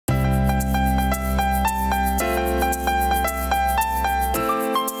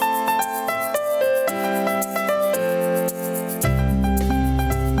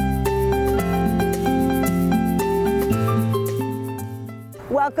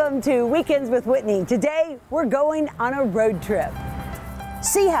Welcome to Weekends with Whitney. Today, we're going on a road trip.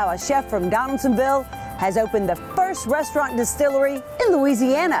 See how a chef from Donaldsonville has opened the first restaurant distillery in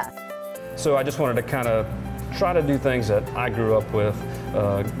Louisiana. So I just wanted to kind of try to do things that I grew up with,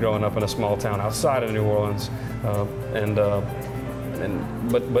 growing up in a small town outside of New Orleans,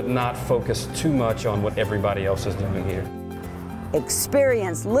 but not focus too much on what everybody else is doing here.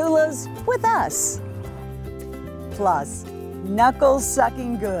 Experience Lula's with us. Plus,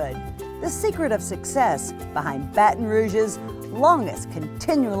 knuckle-sucking good, the secret of success behind Baton Rouge's longest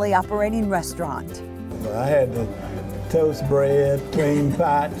continually operating restaurant. I had to toast bread, clean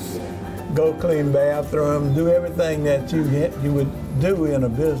pots, go clean bathrooms, do everything that you would do in a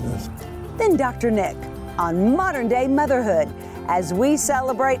business. Then DR.NICK on modern-day motherhood as we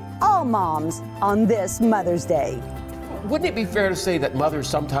celebrate all moms on this Mother's Day. Wouldn't it be fair to say that mothers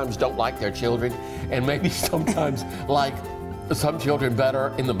sometimes don't like their children and maybe sometimes like some children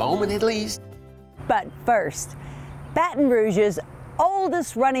better in the moment at least? But first, Baton Rouge's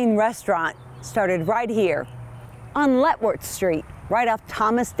oldest running restaurant started right here on Letworth Street, right off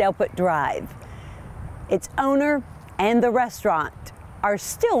Thomas Delpit Drive. Its owner and the restaurant are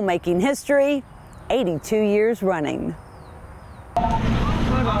still making history 82 years running.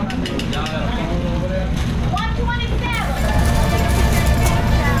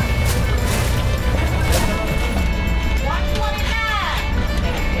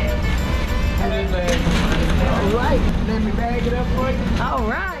 Let me bag it up for you. All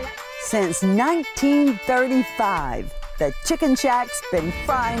right. Since 1935, the Chicken Shack's been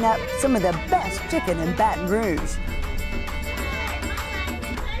frying up some of the best chicken in Baton Rouge.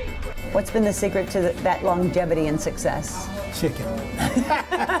 What's been the secret to that longevity and success? Chicken.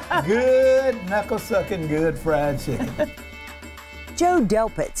 Good, knuckle-sucking, good fried chicken. Joe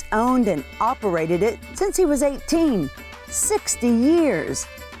Delpit's owned and operated it since he was 18, 60 years.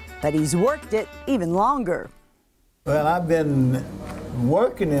 But he's worked it even longer. Well, I've been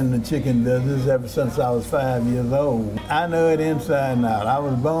working in the chicken business ever since I was 5 years old. I know it inside and out. I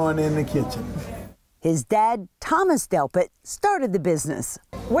was born in the kitchen. His dad, Thomas Delpit, started the business.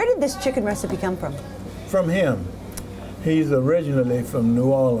 Where did this chicken recipe come from? From him. He's originally from New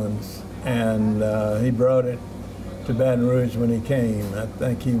Orleans, and he brought it to Baton Rouge when he came. I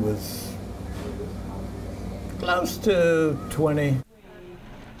think he was close to 20.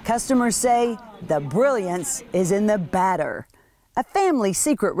 Customers say the brilliance is in the batter. A family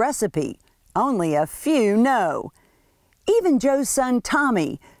secret recipe only a few know. Even Joe's son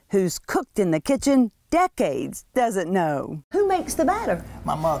Tommy, who's cooked in the kitchen decades, doesn't know. Who makes the batter?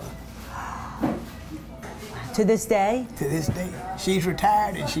 My mother. To this day? To this day. She's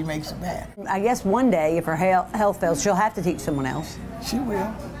retired and she makes the batter. I guess one day, if her health fails, she'll have to teach someone else. She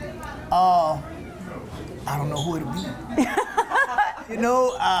will. I don't know who it'll be. You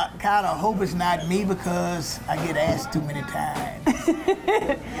know, I kind of hope it's not me because I get asked too many times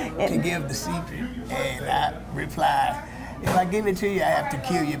to give the secret. And I reply, if I give it to you, I have to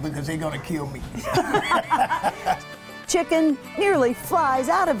kill you because they're going to kill me. Chicken nearly flies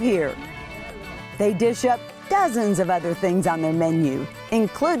out of here. They dish up dozens of other things on their menu,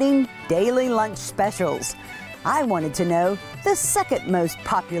 including daily lunch specials. I wanted to know the second most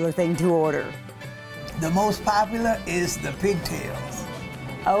popular thing to order. The most popular is the pigtails.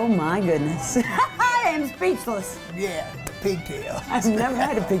 Oh my goodness. I am speechless. Yeah, pigtail. I've never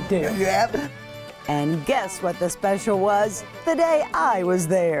had a pigtail. You have? And guess what the special was the day I was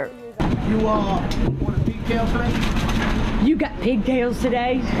there? You want a pigtail plate? You got pigtails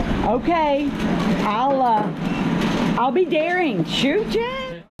today? Okay, I'll be daring. Shoot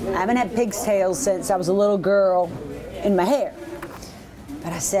ya. I haven't had pigtails since I was a little girl in my hair.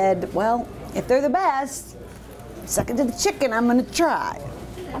 But I said, well, if they're the best, second to the chicken, I'm gonna try.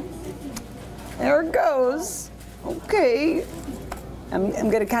 There it goes. Okay. I'm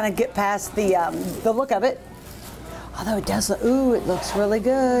gonna kind of get past the look of it. Although it does look, ooh, it looks really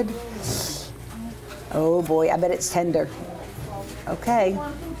good. Oh boy, I bet it's tender. Okay,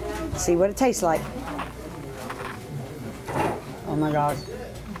 see what it tastes like. Oh my God.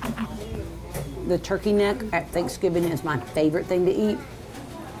 The turkey neck at Thanksgiving is my favorite thing to eat.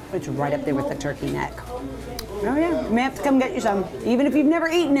 It's right up there with the turkey neck. Oh yeah, you may have to come get you some. Even if you've never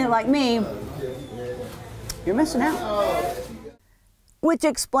eaten it like me, you're missing out. Which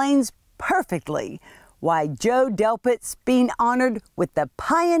explains perfectly why Joe Delpit's being honored with the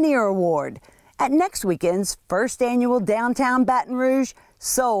Pioneer Award at next weekend's first annual Downtown Baton Rouge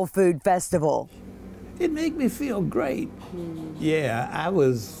Soul Food Festival. It made me feel great. Yeah, I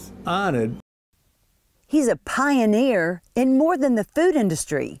was honored. He's a pioneer in more than the food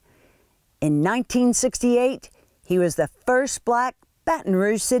industry. In 1968, he was the first black Baton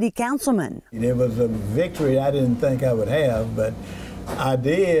Rouge City Councilman. It was a victory I didn't think I would have, but I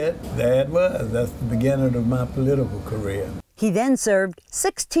did. There it was. That's the beginning of my political career. He then served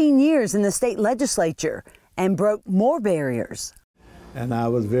 16 years in the state legislature and broke more barriers. And I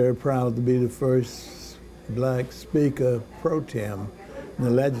was very proud to be the first black speaker pro tem in the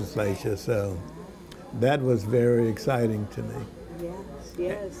legislature, so that was very exciting to me. Yes,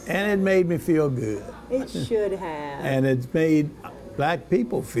 yes. And it made me feel good. It should have. And it's made black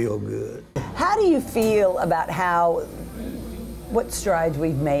people feel good. How do you feel about what strides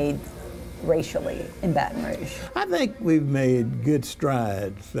we've made racially in Baton Rouge? I think we've made good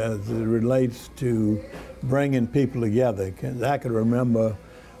strides as it relates to bringing people together. 'Cause I can remember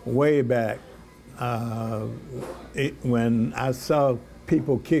way back when I saw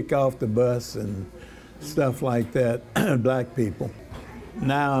people kick off the bus and stuff like that, black people.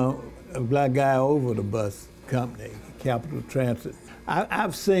 Now, a black guy over the bus company, Capital Transit.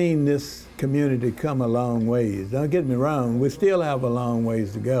 I've seen this community come a long ways. Don't get me wrong, we still have a long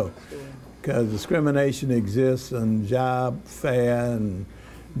ways to go because discrimination exists on job fair and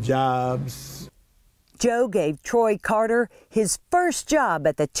jobs. Joe gave Troy Carter his first job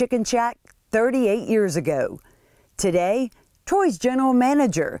at the Chicken Shack 38 years ago. Today, Troy's general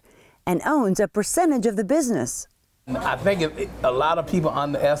manager and owns a percentage of the business. I think a lot of people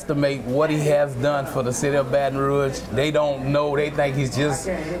underestimate what he has done for the city of Baton Rouge. They don't know, they think he's just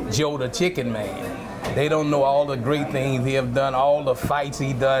Joe the Chicken Man. They don't know all the great things he has done, all the fights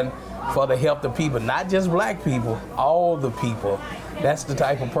he done for the help of people, not just black people, all the people. That's the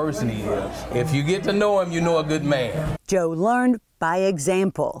type of person he is. If you get to know him, you know a good man. Joe learned by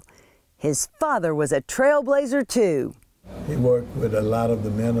example. His father was a trailblazer too. He worked with a lot of the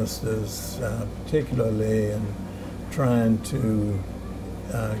ministers, particularly in trying to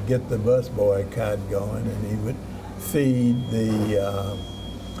get the bus boycott going, and he would feed the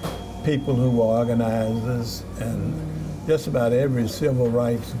people who were organizers, and just about every civil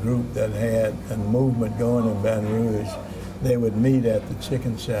rights group that had a movement going in Baton Rouge, they would meet at the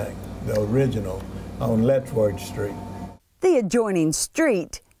Chicken Shack, the original, on Letchworth Street. The adjoining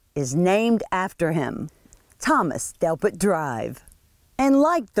street is named after him, Thomas Delpit Drive. And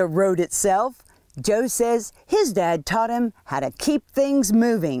like the road itself, Joe says his dad taught him how to keep things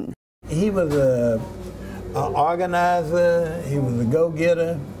moving. He was an organizer, he was a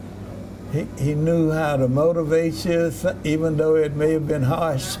go-getter. He knew how to motivate you, even though it may have been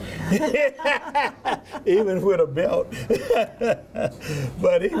harsh, even with a belt.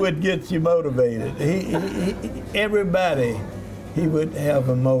 But he would get you motivated. Everybody, he would have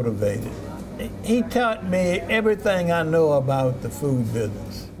them motivated. He taught me everything I know about the food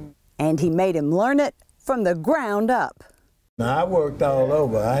business. And he made him learn it from the ground up. Now, I worked all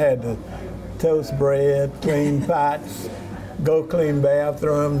over. I had to toast bread, clean pots, go clean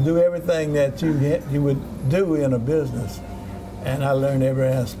bathrooms, do everything that you would do in a business. And I learned every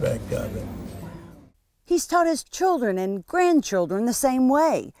aspect of it. He's taught his children and grandchildren the same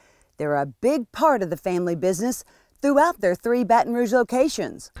way. They're a big part of the family business throughout their 3 Baton Rouge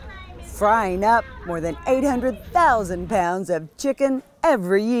locations, frying up more than 800,000 pounds of chicken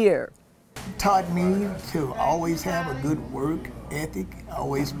every year. Taught me to always have a good work ethic,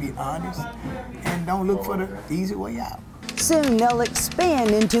 always be honest, and don't look for the easy way out. Soon they'll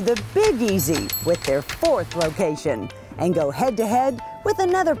expand into the Big Easy with their 4th location and go head-to-head with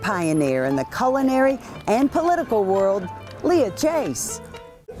another pioneer in the culinary and political world, Leah Chase.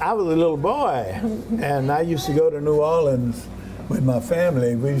 I was a little boy, and I used to go to New Orleans with my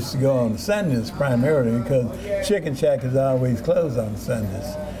family. We used to go on Sundays primarily because Chicken Shack is always closed on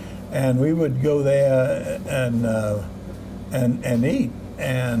Sundays. And we would go there and eat.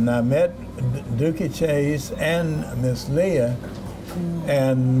 And I met Dookie Chase and Miss Leah,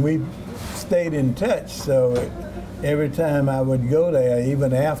 and we stayed in touch. So every time I would go there,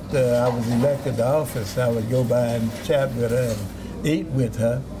 even after I was elected to office, I would go by and chat with her and eat with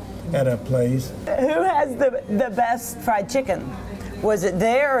her at her place. Who has the best fried chicken? Was it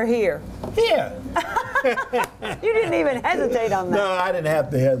there or here? Here. You didn't even hesitate on that. No, I didn't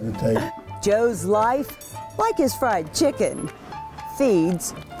have to hesitate. Joe's life, like his fried chicken,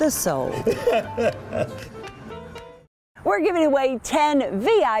 feeds the soul. We're giving away 10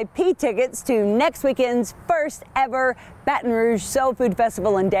 VIP tickets to next weekend's first ever Baton Rouge Soul Food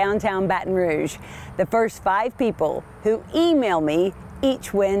Festival in downtown Baton Rouge. The first 5 people who email me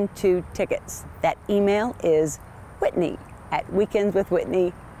each win 2 tickets. That email is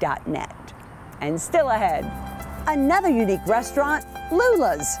Whitney@weekendswithwhitney.net. And still ahead, another unique restaurant,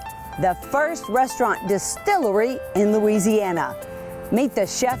 Lula's, the first restaurant distillery in Louisiana. Meet the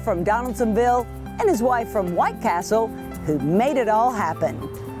chef from Donaldsonville and his wife from White Castle who made it all happen.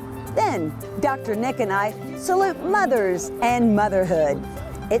 Then, Dr. Nick and I salute mothers and motherhood.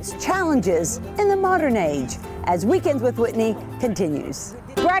 Its challenges in the modern age as Weekends with Whitney continues.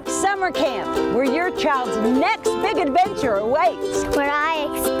 Breck Summer Camp, where your child's next big adventure awaits. Where I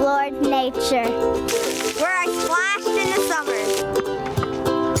explored nature. Where I splashed in the summer.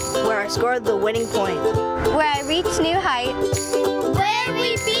 Where I scored the winning point. Where I reached new heights. Where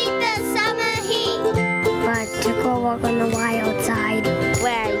we beat the summer heat. Where I took a walk on the wild side.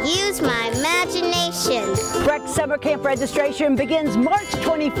 Where I used my imagination. Breck Summer Camp registration begins March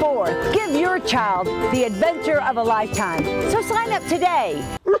 24th. Give your child the adventure of a lifetime. So sign up today.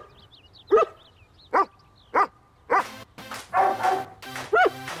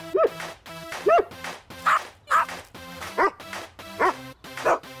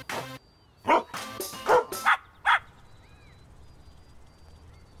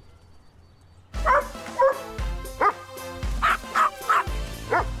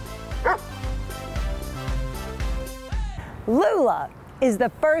 Lula is the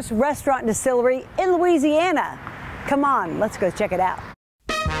first restaurant distillery in Louisiana. Come on, let's go check it out.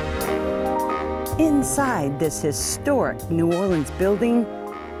 Inside this historic New Orleans building,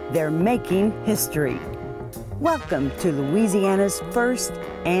 they're making history. Welcome to Louisiana's first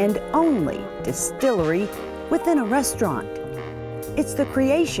and only distillery within a restaurant. It's the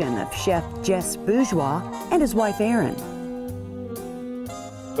creation of Chef Jess Bourgeois and his wife Erin.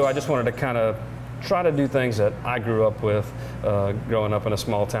 So I just wanted to kind of try to do things that I grew up with, growing up in a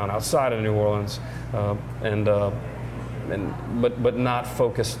small town outside of New Orleans, but not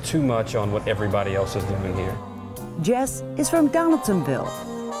focus too much on what everybody else is doing here. Jess is from Donaldsonville,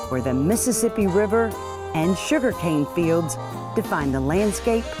 where the Mississippi River and sugarcane fields define the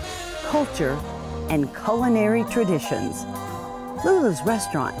landscape, culture, and culinary traditions. Lula's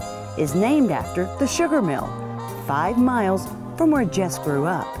restaurant is named after the sugar mill, 5 miles from where Jess grew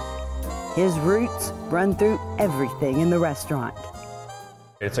up. His roots run through everything in the restaurant.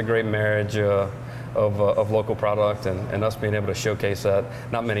 It's a great marriage of local product and us being able to showcase that.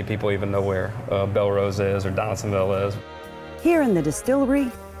 Not many people even know where Belrose is or Donaldsonville is. Here in the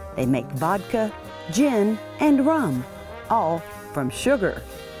distillery, they make vodka, gin, and rum, all from sugar,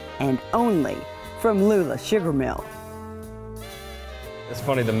 and only from Lula Sugar Mill. It's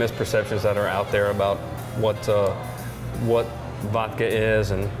funny the misperceptions that are out there about what vodka is,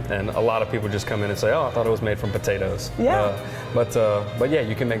 and a lot of people just come in and say, "Oh, I thought it was made from potatoes." Yeah. But yeah,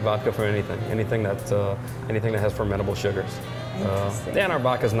 you can make vodka from anything that has fermentable sugars. And our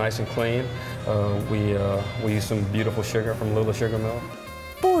vodka is nice and clean. We use some beautiful sugar from Lula Sugar Mill.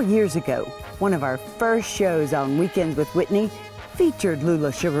 4 years ago, one of our first shows on Weekends with Whitney featured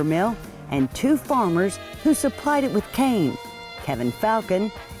Lula Sugar Mill and 2 farmers who supplied it with cane, Kevin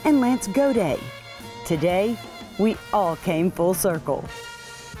Falcon and Lance Godet. Today, we all came full circle.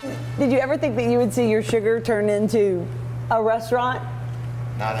 Did you ever think that you would see your sugar turn into a restaurant?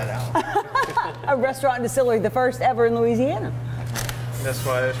 Not at all. A restaurant distillery, the first ever in Louisiana. That's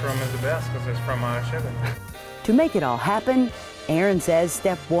why this rum is the best, because it's from our sugar. To make it all happen, Erin says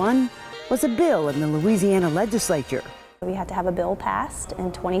step 1 was a bill in the Louisiana legislature. We had to have a bill passed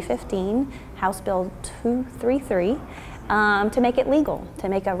in 2015, House Bill 233, to make it legal, to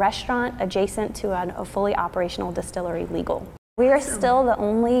make a restaurant adjacent to a fully operational distillery legal. We are still the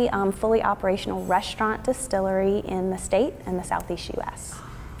only fully operational restaurant distillery in the state and the Southeast U.S.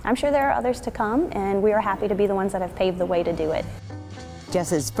 I'm sure there are others to come, and we are happy to be the ones that have paved the way to do it.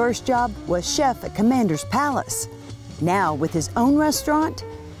 Jess's first job was chef at Commander's Palace. Now, with his own restaurant,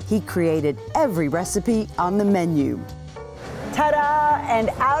 he created every recipe on the menu. Ta-da! And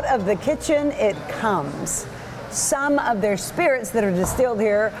out of the kitchen it comes. Some of their spirits that are distilled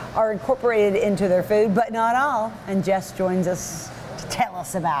here are incorporated into their food, but not all. And Jess joins us to tell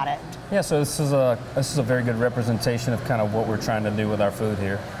us about it. Yeah, so this is a very good representation of kind of what we're trying to do with our food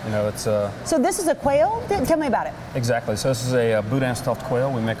here. You know, it's So this is a quail? Tell me about it. Exactly. So this is a boudin stuffed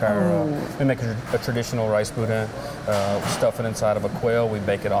quail. We make a traditional rice boudin. We stuff it inside of a quail. We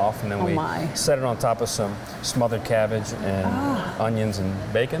bake it off, and then we set it on top of some smothered cabbage and onions and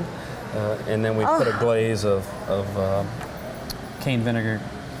bacon. And then we put a glaze of cane vinegar,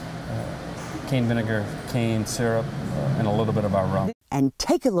 cane syrup, and a little bit of our rum. And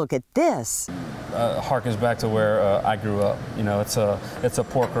take a look at this. Harkens back to where I grew up. You know, it's a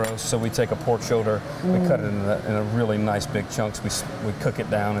pork roast. So we take a pork shoulder, we cut it in a really nice big chunks. We cook it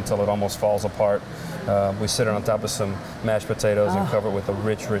down until it almost falls apart. We sit it on top of some mashed potatoes and cover it with a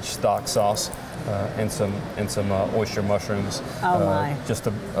rich stock sauce and some oyster mushrooms. Just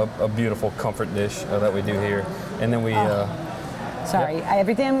a beautiful comfort dish that we do here. And then we. Sorry,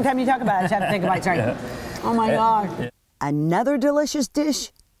 every time you talk about it, I just have to think about it. Sorry. Oh my God. Another delicious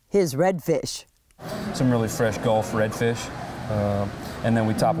dish, his redfish. Some really fresh Gulf redfish. And then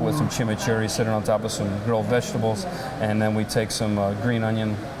we top it with some chimichurri sitting on top of some grilled vegetables. And then we take some green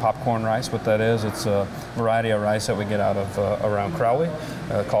onion popcorn rice. What that is, it's a variety of rice that we get out of around Crowley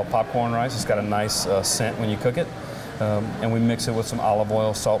called popcorn rice. It's got a nice scent when you cook it. And we mix it with some olive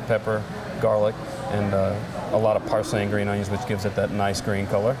oil, salt, pepper, garlic, and a lot of parsley and green onions, which gives it that nice green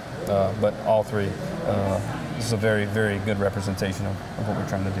color. But all three, this is a very, very good representation of what we're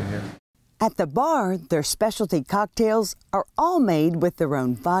trying to do here. At the bar, their specialty cocktails are all made with their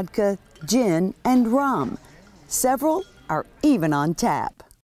own vodka, gin, and rum. Several are even on tap.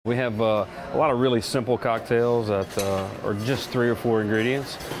 We have a lot of really simple cocktails that are just 3 or 4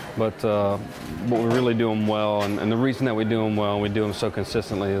 ingredients, but we really do them well, and the reason that we do them well and we do them so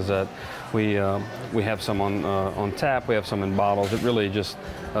consistently is that we have some on tap, we have some in bottles. It really just,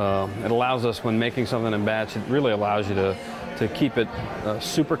 it allows us, when making something in batch, it really allows you to keep it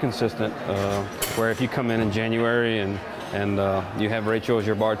super consistent, where if you come in January and you have Rachel as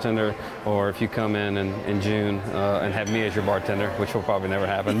your bartender, or if you come in June and have me as your bartender, which will probably never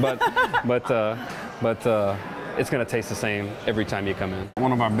happen, but it's going to taste the same every time you come in.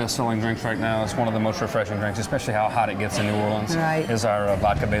 One of our best-selling drinks right now, it's one of the most refreshing drinks, especially how hot it gets in New Orleans, is our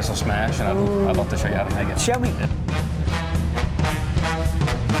vodka basil smash, and I'd love to show you how to make it. Show me.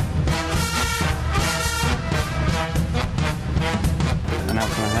 An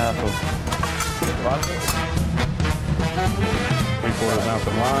ounce and a half of vodka, 3/4 ounce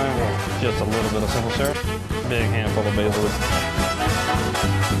of lime, just a little bit of simple syrup, big handful of basil.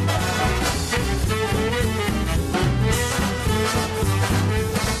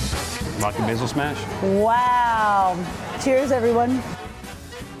 Vodka basil smash. Wow. Cheers, everyone.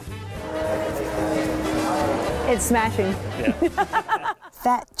 It's smashing. Yeah.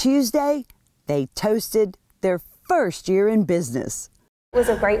 Fat Tuesday, they toasted their first year in business. It was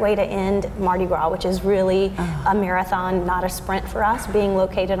a great way to end Mardi Gras, which is really a marathon, not a sprint for us. Being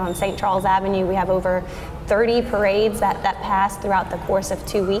located on St. Charles Avenue, we have over 30 parades that pass throughout the course of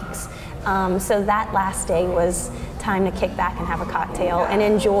 2 weeks. So that last day was time to kick back and have a cocktail and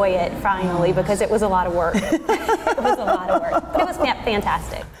enjoy it finally, because it was a lot of work. It was a lot of work, but it was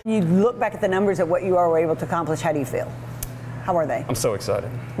fantastic. You look back at the numbers of what you are able to accomplish. How do you feel? How are they? I'm so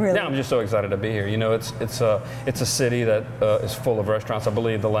excited. Really? Yeah, I'm just so excited to be here. You know, it's a city that is full of restaurants. I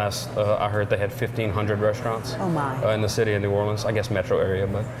believe the last I heard they had 1,500 restaurants. Oh my! In the city of New Orleans, I guess metro area,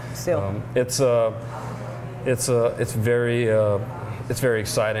 but still, it's very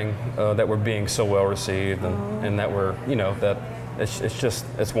exciting that we're being so well received, and that we're, you know, that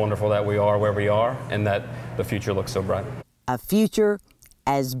it's wonderful that we are where we are, and that the future looks so bright. A future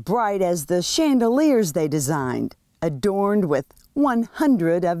as bright as the chandeliers they designed, adorned with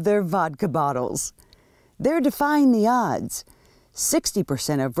 100 of their vodka bottles. They're defying the odds.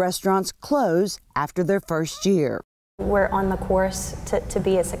 60% of restaurants close after their first year. We're on the course to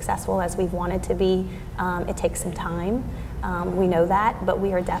be as successful as we've wanted to be. It takes some time. We know that, but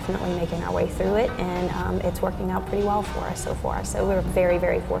we are definitely making our way through it, and it's working out pretty well for us so far. So we're very,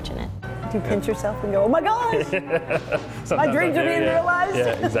 very fortunate. Do you pinch yourself and go, oh my gosh, my dreams are being realized?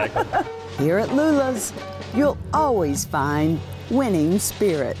 Yeah, exactly. Here at Lula's, you'll always find winning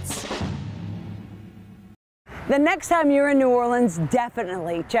spirits. The next time you're in New Orleans,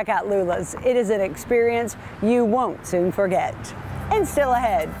 definitely check out Lula's. It is an experience you won't soon forget. And still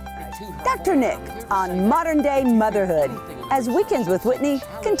ahead, DR.NICK on modern day motherhood, as Weekends with Whitney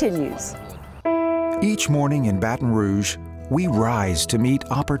continues. Each morning in Baton Rouge, we rise to meet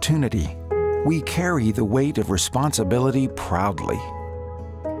opportunity. We carry the weight of responsibility proudly.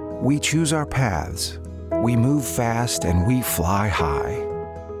 We choose our paths. We move fast and we fly high.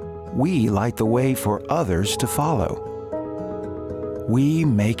 We light the way for others to follow. We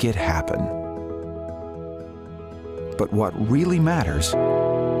make it happen. But what really matters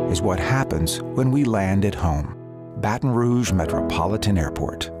is what happens when we land at home. Baton Rouge Metropolitan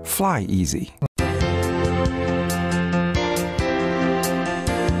Airport. Fly easy.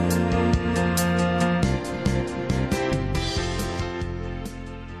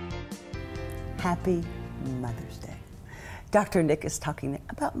 Happy Mother's Day. DR.NICK is talking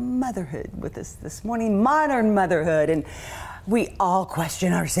about motherhood with us this morning, modern motherhood, and we all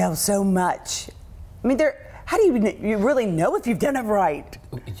question ourselves so much. I mean, how do you really know if you've done it right?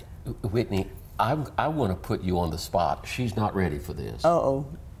 Whitney, I want to put you on the spot. She's not ready for this. Uh-oh.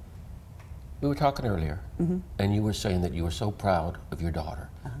 We were talking earlier, and you were saying that you were so proud of your daughter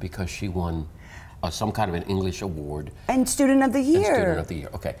because she won some kind of an English award. And Student of the Year. And Student of the Year,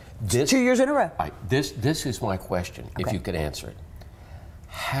 okay. 2 years in a row. Right, this is my question, if you could answer it.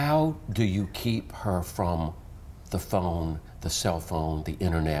 How do you keep her from the phone, the cell phone, the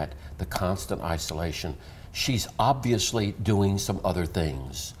internet, the constant isolation. She's obviously doing some other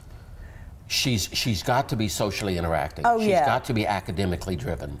things. She's got to be socially interacting. Oh, she's yeah. got to be academically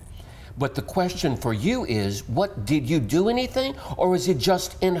driven. But the question for you is, what did you do anything, or is it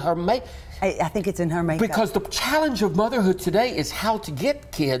just in her make? I think it's in her makeup. Because the challenge of motherhood today is how to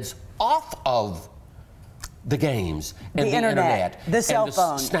get kids off of the games and the internet, the cell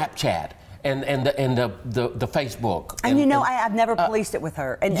phone, Snapchat, and the Facebook. And you know, I've never policed it with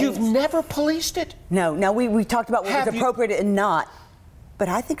her. And you've never policed it? No. Now we talked about what was appropriate and not. But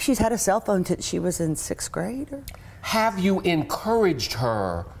I think she's had a cell phone since she was in 6th grade. Or? Have you encouraged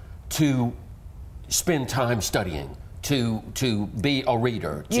her to spend time studying, to be a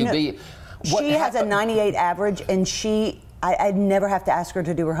reader, to be? She has a 98 average, and I never have to ask her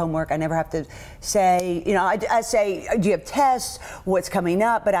to do her homework. I never have to say, you know, I say, do you have tests? What's coming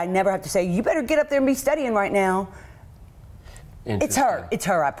up? But I never have to say, you better get up there and be studying right now. It's her. It's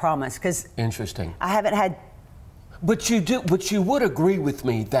her, I promise. Because interesting. I haven't had. But you would agree with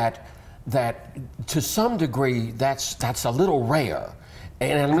me that to some degree that's a little rare.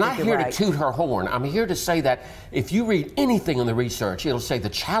 And I'm not here to toot her horn. I'm here to say that if you read anything in the research, it'll say the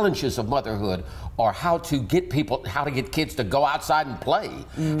challenges of motherhood are how to get kids to go outside and play,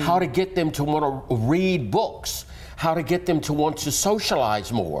 how to get them to want to read books, how to get them to want to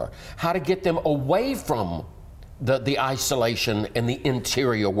socialize more, how to get them away from the isolation and the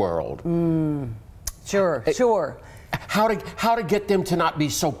interior world. Sure. How to get them to not be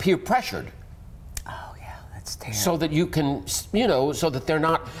so peer pressured. So that you can, you know, so that they're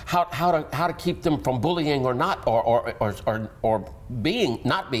not how to keep them from bullying or not or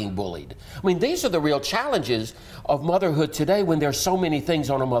not being bullied. I mean, these are the real challenges of motherhood today when there's so many things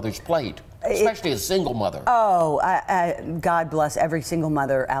on a mother's plate, especially a single mother. Oh, God bless every single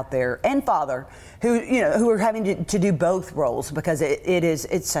mother out there and father who are having to do both roles, because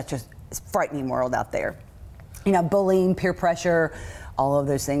it's such a frightening world out there. You know, bullying, peer pressure. All of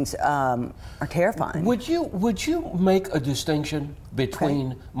those things are terrifying. Would you make a distinction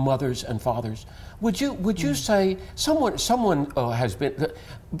between mothers and fathers? Would you say someone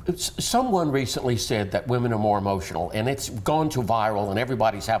recently said that women are more emotional, and it's gone to viral, and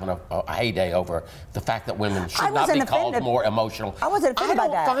everybody's having a heyday over the fact that women should not be called more emotional. I wasn't offended by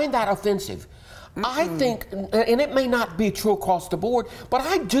that. I don't find that offensive. I think, and it may not be true across the board, but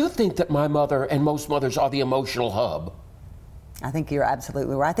I do think that my mother and most mothers are the emotional hub. I think you're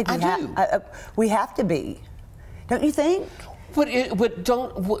absolutely right. I think we have to be. Don't you think?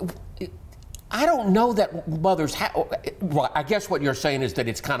 I don't know that mothers have. Well, I guess what you're saying is that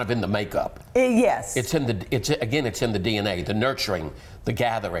it's kind of in the makeup. Yes. It's in the DNA, the nurturing, the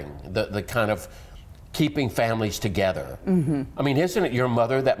gathering, the kind of keeping families together. I mean, isn't it your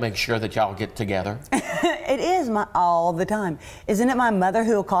mother that makes sure that y'all get together? It is all the time. Isn't it my mother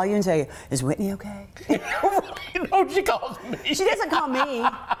who will call you and say, "Is Whitney okay?" No, she calls me. She doesn't call me.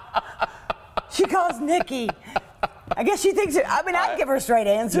 She calls Nikki. I guess she thinks. I'd give her a straight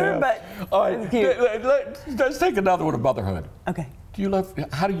answer, but. All right, let's take another one of motherhood. Okay.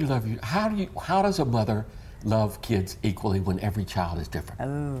 How does a mother love kids equally when every child is different?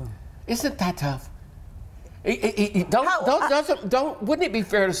 Oh. Isn't that tough? Wouldn't it be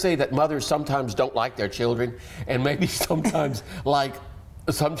fair to say that mothers sometimes don't like their children, and maybe sometimes like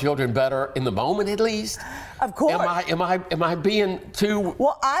some children better in the moment, at least? Of course. Am I being too?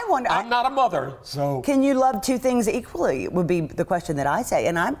 Well, I wonder. I'm not a mother, so. Can you love two things equally? Would be the question that I say,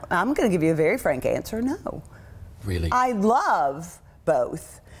 and I'm going to give you a very frank answer. No. Really? I love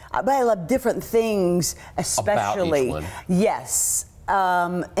both, but I love different things, especially. About each one. Yes.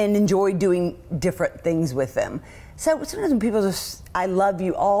 And enjoy doing different things with them. So sometimes when people just, I love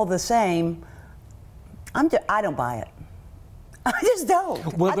you all the same, I don't buy it. I just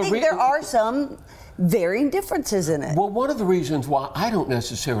don't. Well, I think there are some varying differences in it. Well, one of the reasons why I don't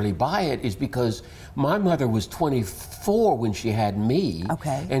necessarily buy it is because my mother was 24 when she had me.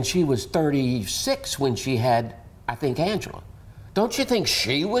 Okay. And she was 36 when she had, I think, Angela. Don't you think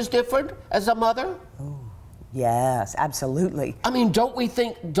she was different as a mother? Ooh. Yes, absolutely. I mean, don't we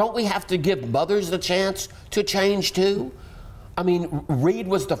have to give mothers the chance to change too? I mean, Reed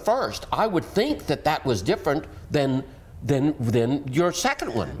was the first. I would think that was different than your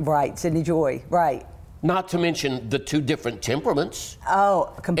second one. Right, Sidney Joy, right. Not to mention the two different temperaments.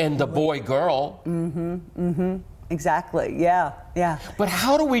 Oh, completely. And the boy-girl. Exactly, yeah. But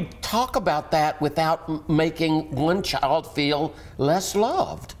how do we talk about that without making one child feel less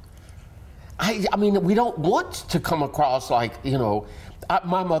loved? I mean, we don't want to come across like, you know,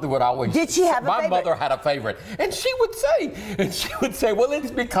 my mother would always. Did she have a favorite? My mother had a favorite, and she would say, well,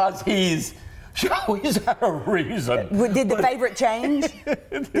 it's because he's She always had a reason. Did the favorite change?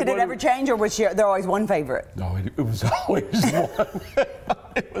 Did it ever change, or was there always one favorite? No, it was always one.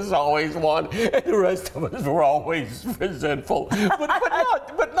 It was always one, and the rest of us were always resentful.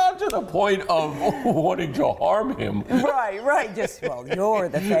 But not to the point of wanting to harm him. Right. Just, well, you're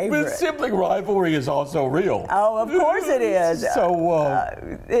the favorite. But sibling rivalry is also real. Oh, of course it is.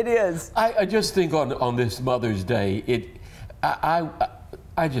 So it is. I just think on this Mother's Day,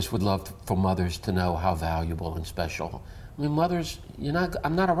 I just would love for mothers to know how valuable and special. I mean, mothers,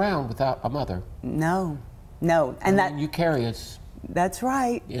 I'm not around without a mother. No, and you carry us. That's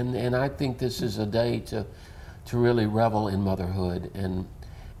right. And I think this is a day to really revel in motherhood and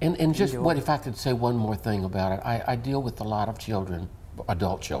just what if I could say one more thing about it. I deal with a lot of children,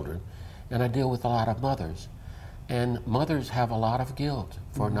 adult children, and I deal with a lot of mothers. And mothers have a lot of guilt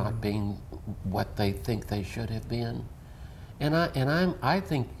for not being what they think they should have been. And I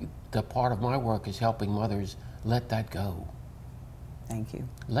think the part of my work is helping mothers let that go. Thank you.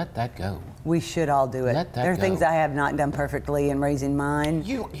 Let that go. We should all do it. Let that there are go. things I have not done perfectly in raising mine.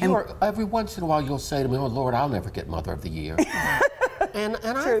 Every once in a while you'll say to me, "Oh Lord, I'll never get Mother of the Year." and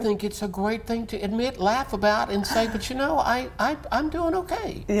I think it's a great thing to admit, laugh about, and say, "But you know, I'm doing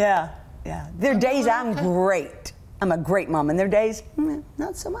okay." Yeah. There are days I'm great. I'm a great mom, and there are days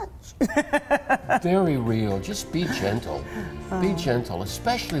not so much. Very real. Just be gentle. Be gentle,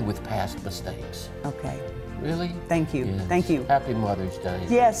 especially with past mistakes. Okay. Really? Thank you. Yes. Thank you. Happy Mother's Day.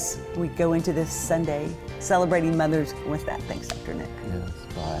 Yes, we go into this Sunday celebrating mothers with that. Thanks, Dr. Nick. Yes,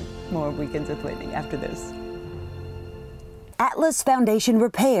 bye. More Weekends with Whitney after this. Atlas Foundation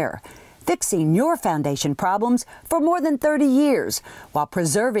Repair, fixing your foundation problems for more than 30 years while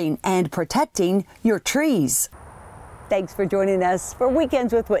preserving and protecting your trees. Thanks for joining us for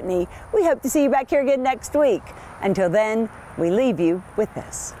Weekends with Whitney. We hope to see you back here again next week. Until then, we leave you with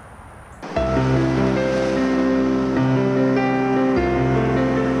this.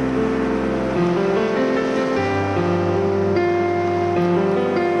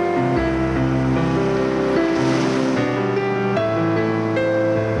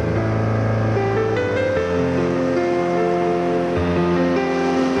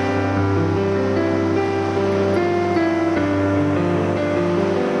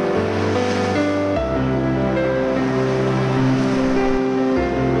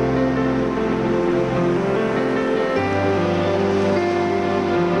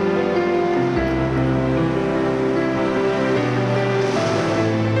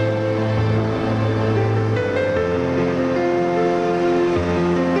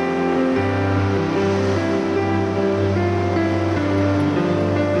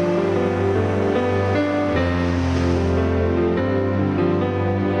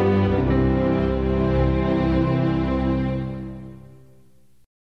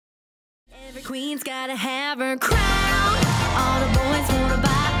 Queen's gotta have her crown. All the boys